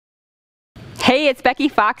Hey, it's Becky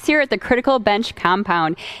Fox here at the Criticalbench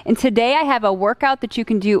compound, and today I have a workout that you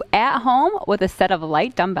can do at home with a set of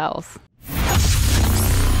light dumbbells.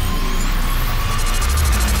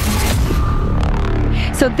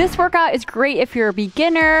 So this workout is great if you're a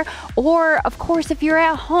beginner, or of course if you're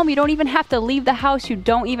at home, you don't even have to leave the house, you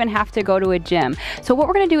don't even have to go to a gym. So what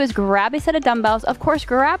we're gonna do is grab a set of dumbbells. Of course,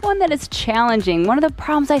 grab one that is challenging. One of the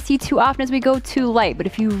problems I see too often is we go too light, but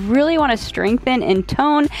if you really wanna strengthen and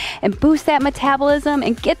tone and boost that metabolism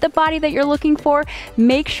and get the body that you're looking for,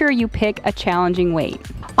 make sure you pick a challenging weight.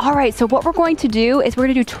 All right, so what we're going to do is we're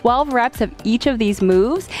gonna do 12 reps of each of these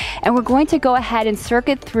moves, and we're going to go ahead and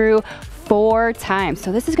circuit through 4 times.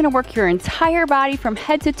 So this is gonna work your entire body from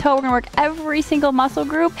head to toe. We're gonna work every single muscle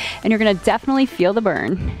group, and you're gonna definitely feel the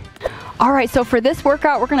burn. All right, so for this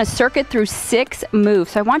workout, we're gonna circuit through 6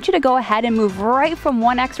 moves. So I want you to go ahead and move right from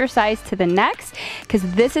one exercise to the next, because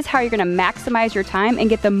this is how you're gonna maximize your time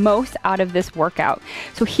and get the most out of this workout.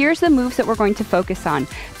 So here's the moves that we're going to focus on.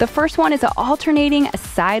 The first one is an alternating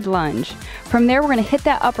side lunge. From there, we're gonna hit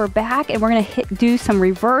that upper back, and we're gonna do some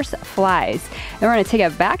reverse flies. Then we're gonna take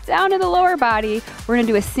it back down to the lower body. We're gonna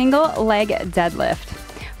do a single leg deadlift.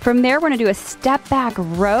 From there, we're gonna do a step back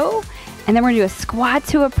row, and then we're gonna do a squat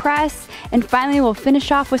to a press, and finally we'll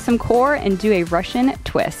finish off with some core and do a Russian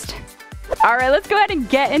twist. All right, let's go ahead and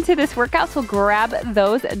get into this workout, so grab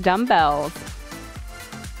those dumbbells.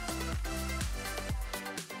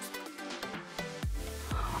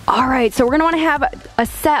 All right, so we're gonna wanna have a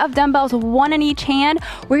set of dumbbells, one in each hand.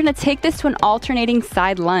 We're gonna take this to an alternating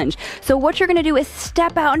side lunge. So what you're gonna do is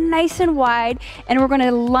step out nice and wide, and we're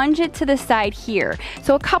gonna lunge it to the side here.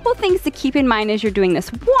 So a couple things to keep in mind as you're doing this.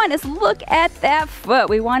 One is look at that foot.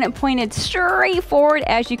 We want it pointed straight forward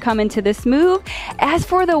as you come into this move. As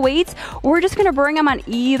for the weights, we're just gonna bring them on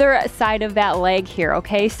either side of that leg here,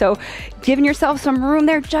 okay? So giving yourself some room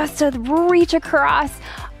there just to reach across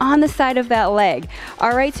on the side of that leg.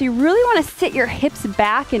 All right, so you really wanna sit your hips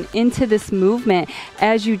back and into this movement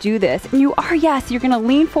as you do this. And you are, yes, you're gonna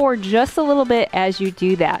lean forward just a little bit as you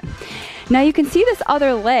do that. Now you can see this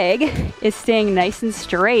other leg is staying nice and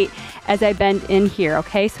straight as I bend in here,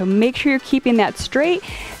 okay? So make sure you're keeping that straight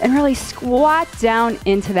and really squat down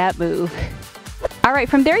into that move. All right,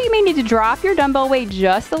 from there you may need to drop your dumbbell weight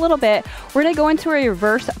just a little bit. We're gonna go into a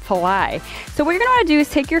reverse fly. So what you're gonna wanna do is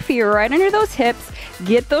take your feet right under those hips,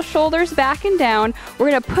 get those shoulders back and down. We're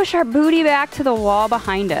gonna push our booty back to the wall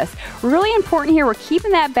behind us. Really important here, we're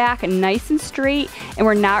keeping that back nice and straight, and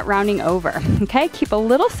we're not rounding over, okay? Keep a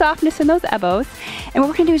little softness in those elbows. And what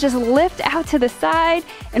we're gonna do is just lift out to the side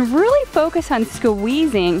and really focus on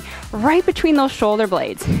squeezing right between those shoulder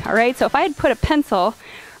blades, all right? So if I had put a pencil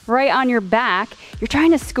right on your back, you're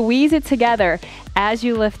trying to squeeze it together as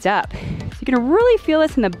you lift up. So you're gonna really feel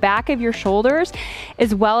this in the back of your shoulders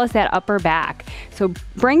as well as that upper back. So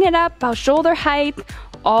bring it up about shoulder height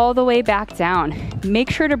all the way back down. Make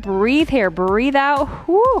sure to breathe here, breathe out,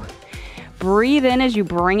 whoo. Breathe in as you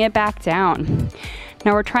bring it back down.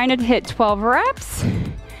 Now we're trying to hit 12 reps,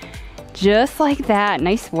 just like that,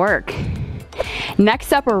 nice work.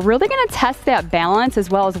 Next up, we're really gonna test that balance as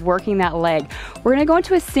well as working that leg. We're gonna go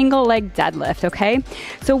into a single leg deadlift, okay?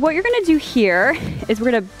 So what you're gonna do here is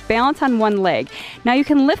we're gonna balance on one leg. Now you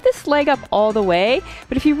can lift this leg up all the way,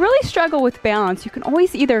 but if you really struggle with balance, you can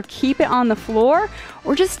always either keep it on the floor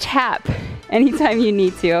or just tap anytime you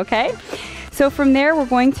need to, okay? So from there, we're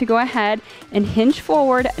going to go ahead and hinge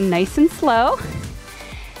forward nice and slow,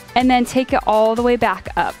 and then take it all the way back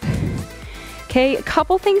up. Okay, a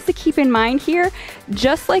couple things to keep in mind here.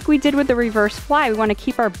 Just like we did with the reverse fly, we wanna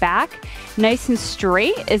keep our back nice and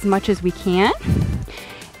straight as much as we can.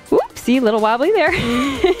 Oops, see, a little wobbly there.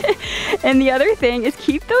 And the other thing is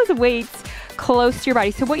keep those weights close to your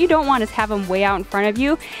body. So what you don't want is have them way out in front of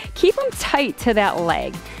you. Keep them tight to that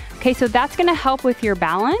leg. Okay, so that's gonna help with your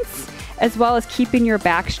balance as well as keeping your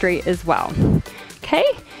back straight as well. Okay,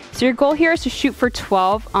 so your goal here is to shoot for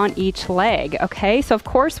 12 on each leg, okay? So of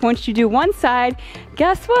course, once you do one side,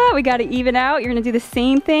 guess what? We gotta even out. You're gonna do the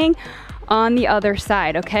same thing on the other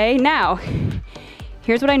side, okay? Now,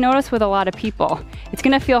 here's what I noticed with a lot of people. It's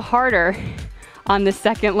gonna feel harder on the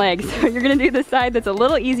second leg. So you're gonna do the side that's a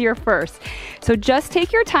little easier first. So just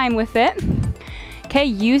take your time with it. Okay,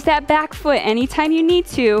 use that back foot anytime you need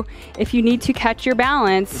to, if you need to catch your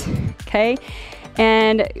balance, okay?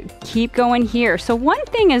 And keep going here. So one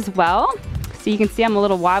thing as well, so you can see I'm a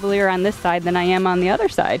little wobblier on this side than I am on the other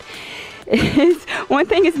side, is one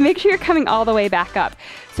thing is make sure you're coming all the way back up.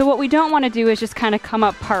 So what we don't want to do is just kind of come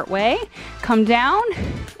up part way, come down,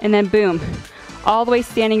 and then boom, all the way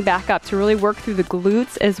standing back up to really work through the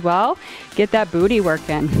glutes as well. Get that booty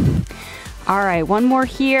working. All right, one more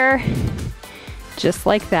here. Just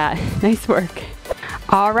like that. Nice work.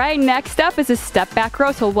 All right, next up is a step back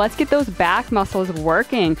row. So let's get those back muscles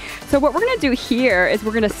working. So what we're gonna do here is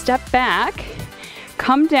we're gonna step back,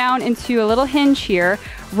 come down into a little hinge here,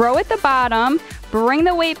 row at the bottom, bring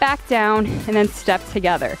the weight back down, and then step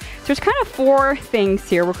together. So there's kind of 4 things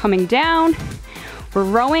here. We're coming down, we're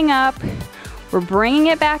rowing up, we're bringing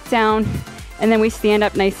it back down, and then we stand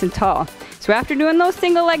up nice and tall. So after doing those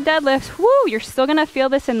single leg deadlifts, woo, you're still gonna feel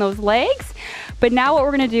this in those legs. But now what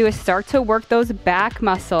we're gonna do is start to work those back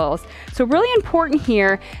muscles. So really important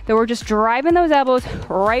here that we're just driving those elbows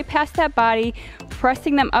right past that body,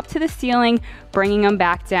 pressing them up to the ceiling, bringing them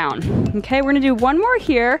back down. Okay, we're gonna do one more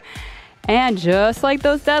here. And just like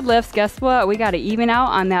those deadlifts, guess what? We gotta even out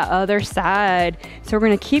on that other side. So we're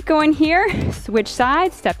gonna keep going here, switch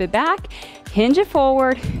sides, step it back, hinge it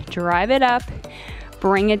forward, drive it up,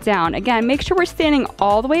 bring it down. Again, make sure we're standing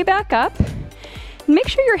all the way back up. Make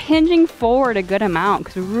sure you're hinging forward a good amount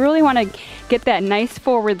because we really want to get that nice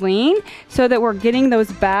forward lean so that we're getting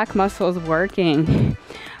those back muscles working.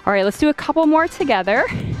 All right, let's do a couple more together.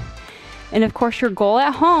 And of course, your goal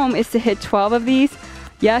at home is to hit 12 of these,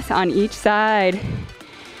 yes, on each side.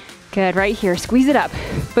 Good, right here, squeeze it up,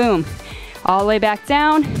 boom. All the way back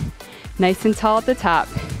down, nice and tall at the top.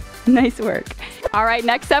 Nice work. All right,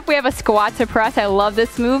 next up we have a squat to press. I love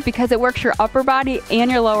this move because it works your upper body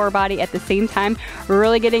and your lower body at the same time. We're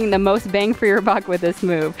really getting the most bang for your buck with this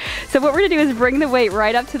move. So what we're gonna do is bring the weight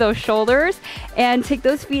right up to those shoulders and take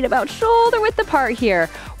those feet about shoulder width apart here.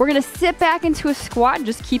 We're gonna sit back into a squat.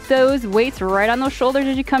 Just keep those weights right on those shoulders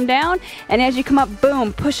as you come down. And as you come up,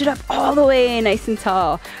 boom, push it up all the way nice and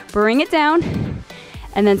tall. Bring it down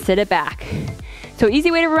and then sit it back. So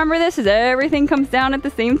easy way to remember this is everything comes down at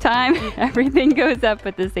the same time. Everything goes up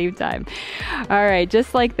at the same time. All right,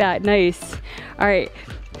 just like that, nice. All right,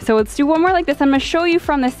 so let's do one more like this. I'm gonna show you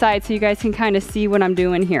from the side so you guys can kind of see what I'm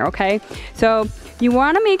doing here, okay? So you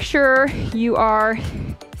wanna make sure you are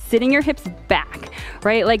sitting your hips back,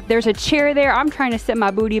 right? Like there's a chair there. I'm trying to sit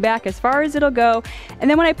my booty back as far as it'll go. And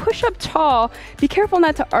then when I push up tall, be careful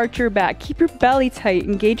not to arch your back. Keep your belly tight,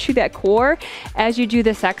 engage through that core as you do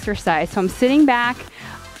this exercise. So I'm sitting back,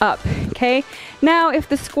 up, okay? Now, if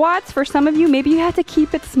the squats, for some of you, maybe you have to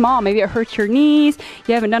keep it small. Maybe it hurts your knees.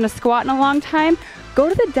 You haven't done a squat in a long time. Go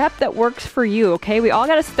to the depth that works for you, okay? We all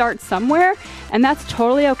gotta start somewhere, and that's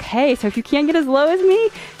totally okay. So if you can't get as low as me,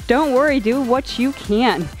 don't worry, do what you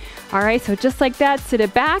can. All right, so just like that, sit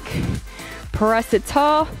it back, press it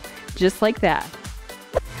tall, just like that.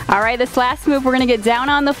 All right, this last move, we're gonna get down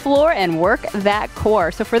on the floor and work that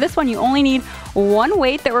core. So for this one, you only need one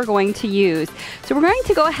weight that we're going to use. So we're going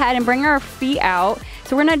to go ahead and bring our feet out.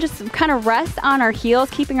 So we're gonna just kind of rest on our heels,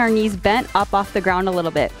 keeping our knees bent up off the ground a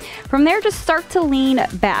little bit. From there, just start to lean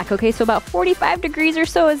back, okay? So about 45 degrees or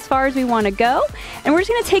so as far as we wanna go. And we're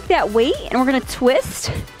just gonna take that weight and we're gonna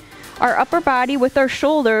twist our upper body with our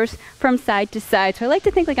shoulders from side to side. So I like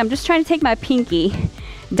to think like I'm just trying to take my pinky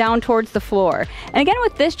down towards the floor. And again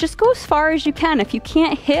with this, just go as far as you can. If you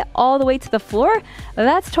can't hit all the way to the floor,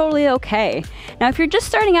 that's totally okay. Now if you're just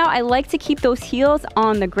starting out, I like to keep those heels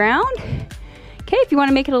on the ground. Okay, if you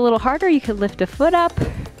wanna make it a little harder, you could lift a foot up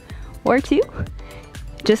or two,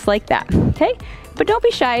 just like that, okay? But don't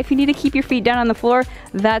be shy. If you need to keep your feet down on the floor,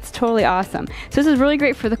 that's totally awesome. So this is really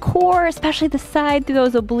great for the core, especially the side through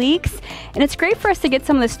those obliques. And it's great for us to get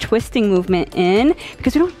some of this twisting movement in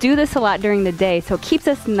because we don't do this a lot during the day. So it keeps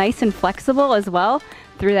us nice and flexible as well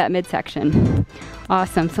through that midsection.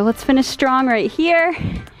 Awesome, so let's finish strong right here.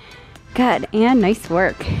 Good, and nice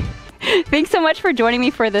work. Thanks so much for joining me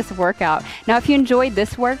for this workout. Now, if you enjoyed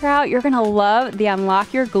this workout, you're gonna love the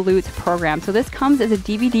Unlock Your Glutes program. So this comes as a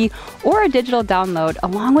DVD or a digital download,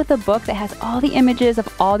 along with a book that has all the images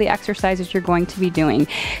of all the exercises you're going to be doing.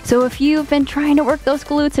 So if you've been trying to work those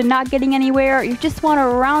glutes and not getting anywhere, or you just want a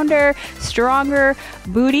rounder, stronger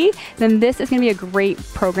booty, then this is gonna be a great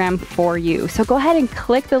program for you. So go ahead and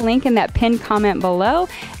click the link in that pinned comment below.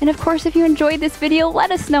 And of course, if you enjoyed this video, let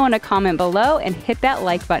us know in a comment below and hit that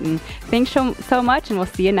like button. Thanks so much, and we'll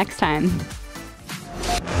see you next time.